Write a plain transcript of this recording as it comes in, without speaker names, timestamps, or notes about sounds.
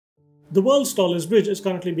The world's tallest bridge is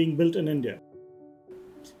currently being built in India.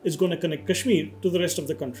 It's going to connect Kashmir to the rest of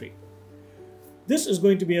the country. This is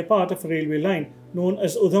going to be a part of a railway line known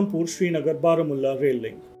as Udhampur-Srinagar-Baramulla Rail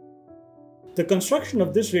Link. The construction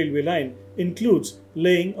of this railway line includes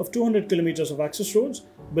laying of 200 kilometers of access roads,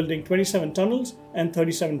 building 27 tunnels and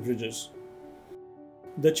 37 bridges.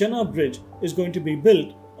 The Chenab Bridge is going to be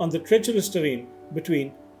built on the treacherous terrain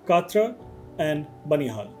between Katra and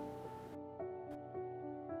Banihal.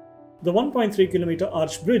 The 1.3 kilometer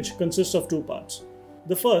arch bridge consists of two parts.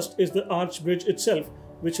 The first is the arch bridge itself,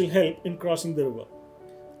 which will help in crossing the river.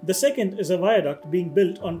 The second is a viaduct being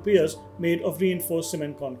built on piers made of reinforced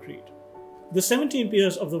cement concrete. The 17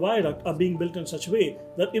 piers of the viaduct are being built in such a way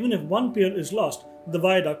that even if one pier is lost, the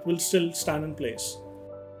viaduct will still stand in place.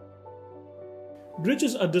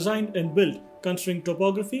 Bridges are designed and built considering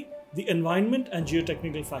topography, the environment and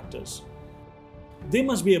geotechnical factors. They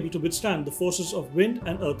must be able to withstand the forces of wind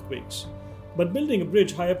and earthquakes. But building a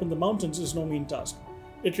bridge high up in the mountains is no mean task.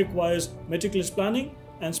 It requires meticulous planning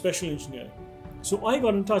and special engineering. So I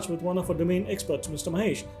got in touch with one of our domain experts, Mr.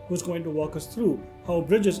 Mahesh, who's going to walk us through how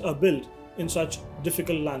bridges are built in such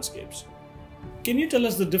difficult landscapes. Can you tell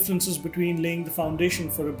us the differences between laying the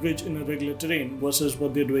foundation for a bridge in a regular terrain versus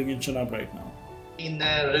what they're doing in Chenab right now? In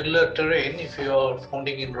a regular terrain, if you are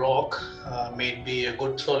founding in rock, may it be a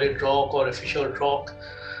good solid rock or a fissured rock,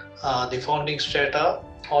 the founding strata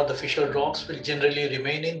or the fissured rocks will generally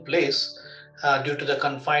remain in place due to the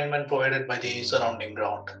confinement provided by the surrounding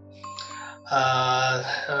ground.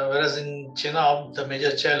 Whereas in Chenab, the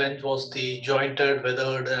major challenge was the jointed,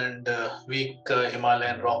 weathered and weak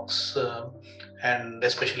Himalayan rocks, and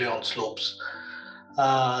especially on slopes.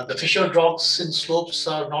 The fissured rocks in slopes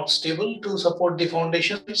are not stable to support the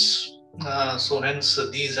foundations, so hence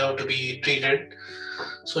these have to be treated.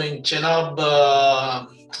 So in Chenab,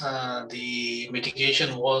 the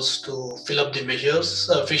mitigation was to fill up the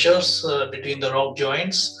fissures between the rock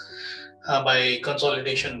joints by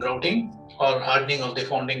consolidation grouting or hardening of the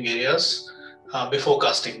founding areas before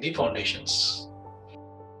casting the foundations.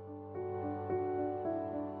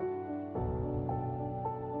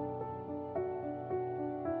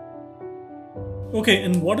 Okay,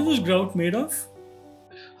 and what is this grout made of?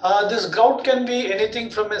 This grout can be anything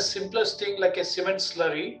from a simplest thing like a cement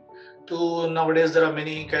slurry to nowadays there are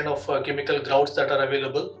many kind of chemical grouts that are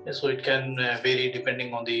available. So it can vary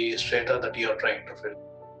depending on the strata that you are trying to fill.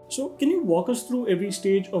 So can you walk us through every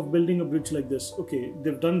stage of building a bridge like this? Okay,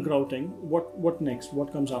 they've done grouting. What next?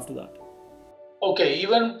 What comes after that? Okay,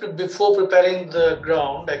 even before preparing the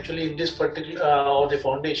ground, actually in this particular or the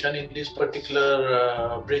foundation in this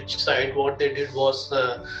particular bridge site, what they did was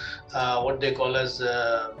what they call as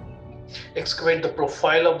excavate the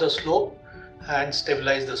profile of the slope and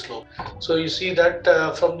stabilize the slope. So you see that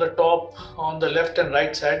from the top on the left and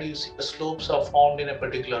right side, you see the slopes are formed in a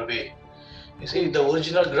particular way. You see the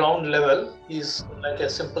original ground level is like a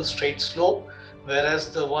simple straight slope,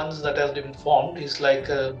 whereas the ones that have been formed is like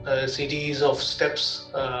a series of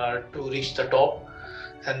steps to reach the top,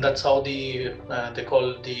 and that's how they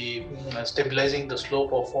call the stabilizing the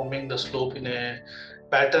slope or forming the slope in a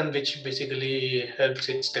pattern which basically helps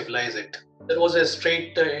it stabilize it. There was a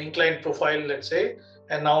straight inclined profile, let's say,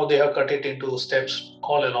 and now they have cut it into steps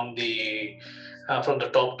all along the from the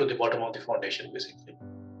top to the bottom of the foundation basically.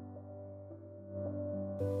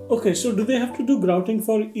 Okay, so do they have to do grouting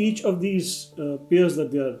for each of these piers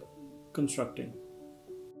that they are constructing?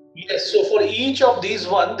 Yes, so for each of these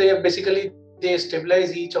they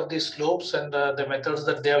stabilize each of these slopes, and the methods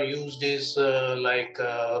that they have used is like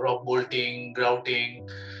rock bolting, grouting,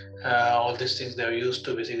 all these things they have used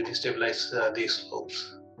to basically stabilize these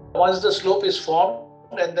slopes. Once the slope is formed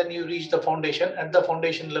and then you reach the foundation, at the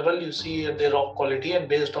foundation level you see the rock quality, and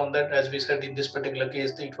based on that, as we said in this particular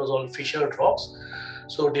case, it was all fissured rocks.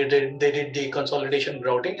 So they did the consolidation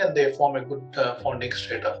grouting and they form a good founding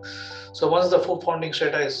strata. So once the founding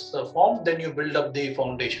strata is formed, then you build up the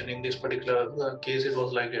foundation. In this particular case, it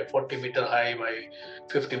was like a 40 meter high by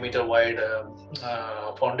 50 meter wide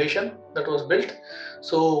foundation that was built.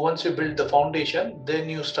 So once you build the foundation, then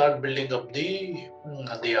you start building up the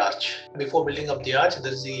arch. Before building up the arch,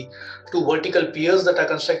 there is the two vertical piers that are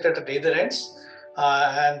constructed at either ends.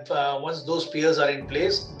 Once those piers are in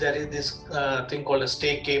place, there is this thing called a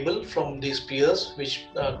stay cable from these piers which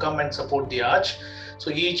come and support the arch. So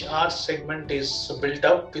each arch segment is built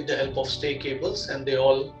up with the help of stay cables, and they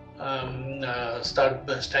all start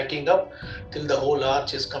stacking up till the whole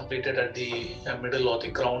arch is completed at the middle or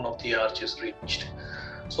the crown of the arch is reached.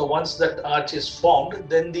 So once that arch is formed,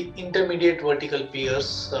 then the intermediate vertical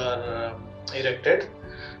piers are erected.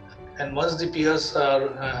 And once the piers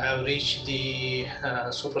have reached the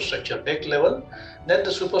superstructure deck level, then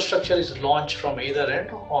the superstructure is launched from either end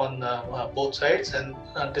on both sides and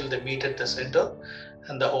until they meet at the center,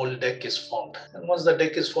 and the whole deck is formed. And once the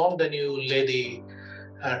deck is formed, then you lay the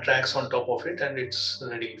tracks on top of it, and it's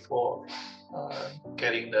ready for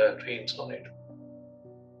carrying the trains on it.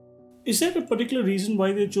 Is there a particular reason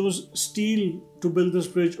why they chose steel to build this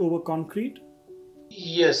bridge over concrete?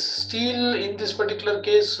 Yes, steel in this particular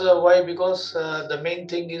case. Why? Because the main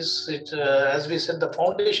thing is, as we said, the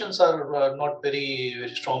foundations are not very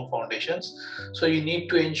strong foundations. So you need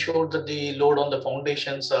to ensure that the load on the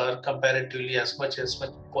foundations are comparatively as much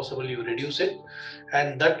possible you reduce it,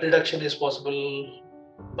 and that reduction is possible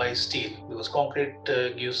by steel, because concrete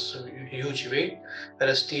gives huge weight,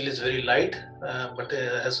 whereas steel is very light, but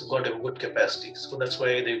has got a good capacity. So that's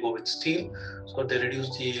why they go with steel. So they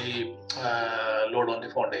reduce the load on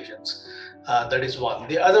the foundations. That is one.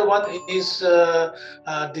 The other one is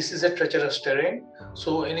this is a treacherous terrain.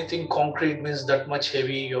 So anything concrete means that much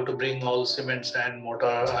heavy. You have to bring all cement, sand, mortar,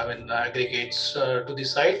 aggregates to the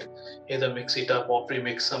site. Either mix it up or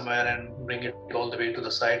pre-mix somewhere and bring it all the way to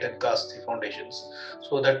the site and cast the foundations.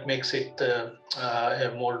 So that makes it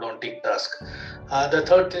a more daunting task. The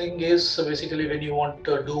third thing is basically when you want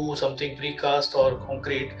to do something precast or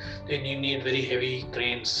concrete, then you need very heavy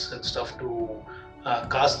cranes and stuff to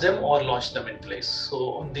cast them or launch them in place.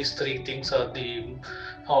 So these three things are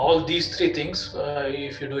all these three things,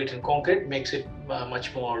 if you do it in concrete, makes it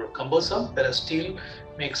much more cumbersome, whereas steel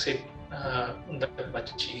makes it that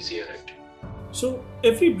much easier. Right? So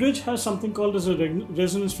every bridge has something called as a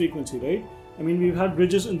resonance frequency, right? I mean, we've had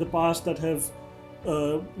bridges in the past that have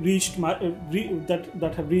reached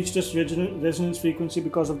this resonance frequency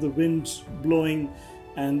because of the winds blowing,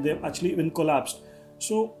 and they've actually even collapsed.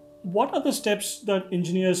 So what are the steps that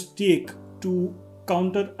engineers take to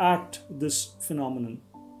counteract this phenomenon?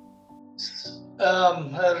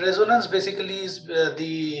 Resonance basically is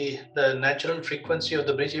the natural frequency of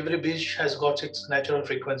the bridge. Every bridge has got its natural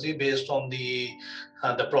frequency based on the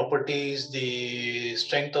properties, the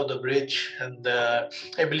strength of the bridge, and the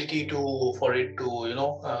ability for it to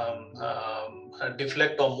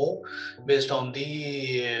deflect or move based on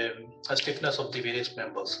the stiffness of the various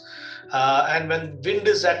members. And when wind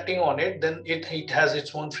is acting on it, then it has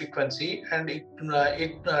its own frequency, and it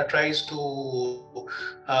tries to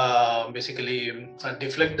basically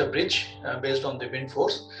deflect the bridge based on the wind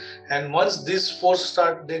force. And once this force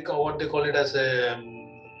start, what they call it as a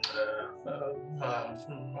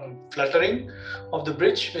fluttering of the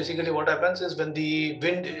bridge. Basically what happens is when the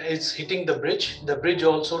wind is hitting the bridge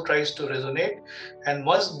also tries to resonate, and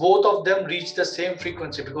once both of them reach the same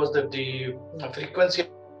frequency, because the frequency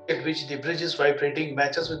at which the bridge is vibrating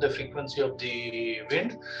matches with the frequency of the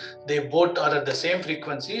wind, they both are at the same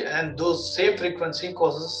frequency, and those same frequency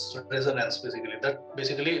causes resonance. Basically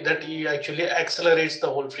that actually accelerates the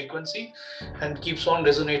whole frequency and keeps on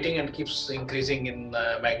resonating and keeps increasing in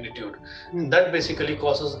magnitude. That basically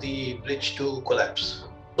causes the bridge to collapse.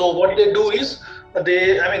 So what they do is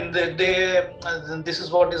this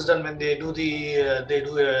is what is done when they do the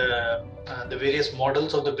various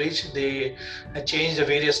models of the bridge. They change the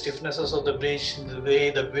various stiffnesses of the bridge, the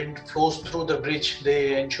way the wind flows through the bridge.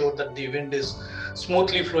 They ensure that the wind is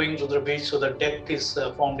smoothly flowing through the bridge, so the deck is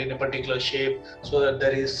formed in a particular shape, so that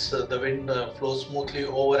there is the wind flows smoothly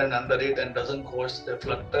over and under it and doesn't cause the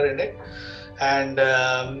flutter in it. And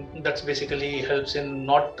that basically helps in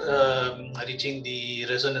not reaching the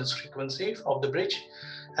resonance frequency of the bridge.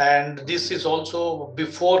 And this is also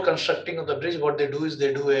before constructing of the bridge. What they do is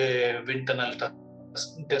they do a wind tunnel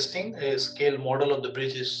testing. A scale model of the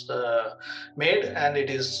bridge is made, and it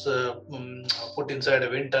is put inside a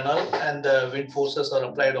wind tunnel, and the wind forces are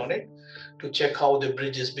applied on it to check how the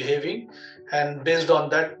bridge is behaving. And based on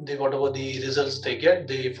that, whatever the results they get,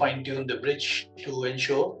 they fine-tune the bridge to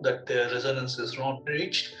ensure that the resonance is not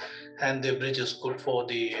reached and the bridge is good for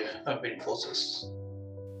the wind forces.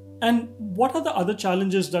 And what are the other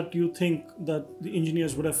challenges that you think that the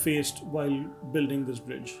engineers would have faced while building this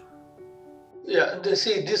bridge? Yeah,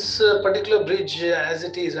 this particular bridge as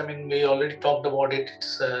it is, we already talked about it.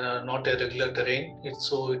 It's not a regular terrain.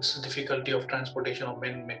 It's difficulty of transportation of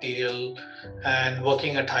material and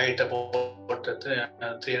working at height about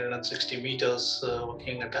 360 meters,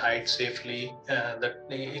 working at height safely. That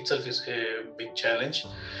itself is a big challenge.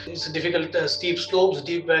 It's difficult, steep slopes,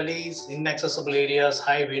 deep valleys, inaccessible areas,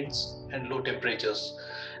 high winds, and low temperatures.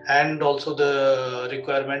 And also the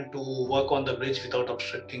requirement to work on the bridge without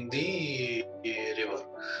obstructing the river.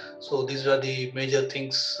 So these were the major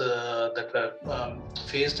things that were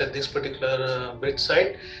faced at this particular bridge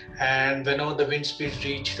site. And whenever the wind speeds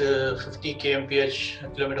reached 50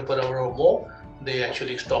 kmph, kilometer per hour or more, they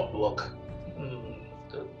actually stopped work.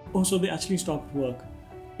 Oh, so they actually stopped work.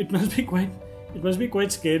 It must be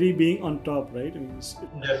quite scary being on top, right? I mean,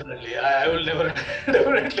 definitely, I will never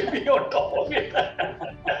definitely be on top of it.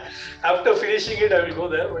 After finishing it, I will go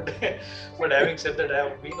there. But having said that, I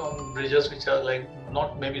have been on bridges which are like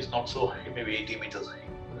maybe it's not so high, maybe 80 meters high.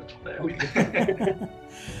 That's what I have been.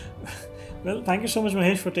 Well, thank you so much,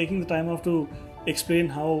 Mahesh, for taking the time off to explain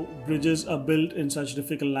how bridges are built in such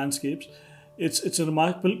difficult landscapes. It's a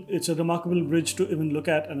remarkable bridge to even look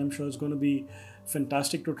at, and I'm sure it's going to be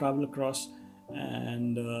fantastic to travel across.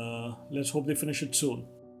 And let's hope they finish it soon.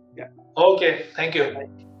 Yeah. Okay. Thank you.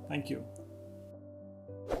 Thank you.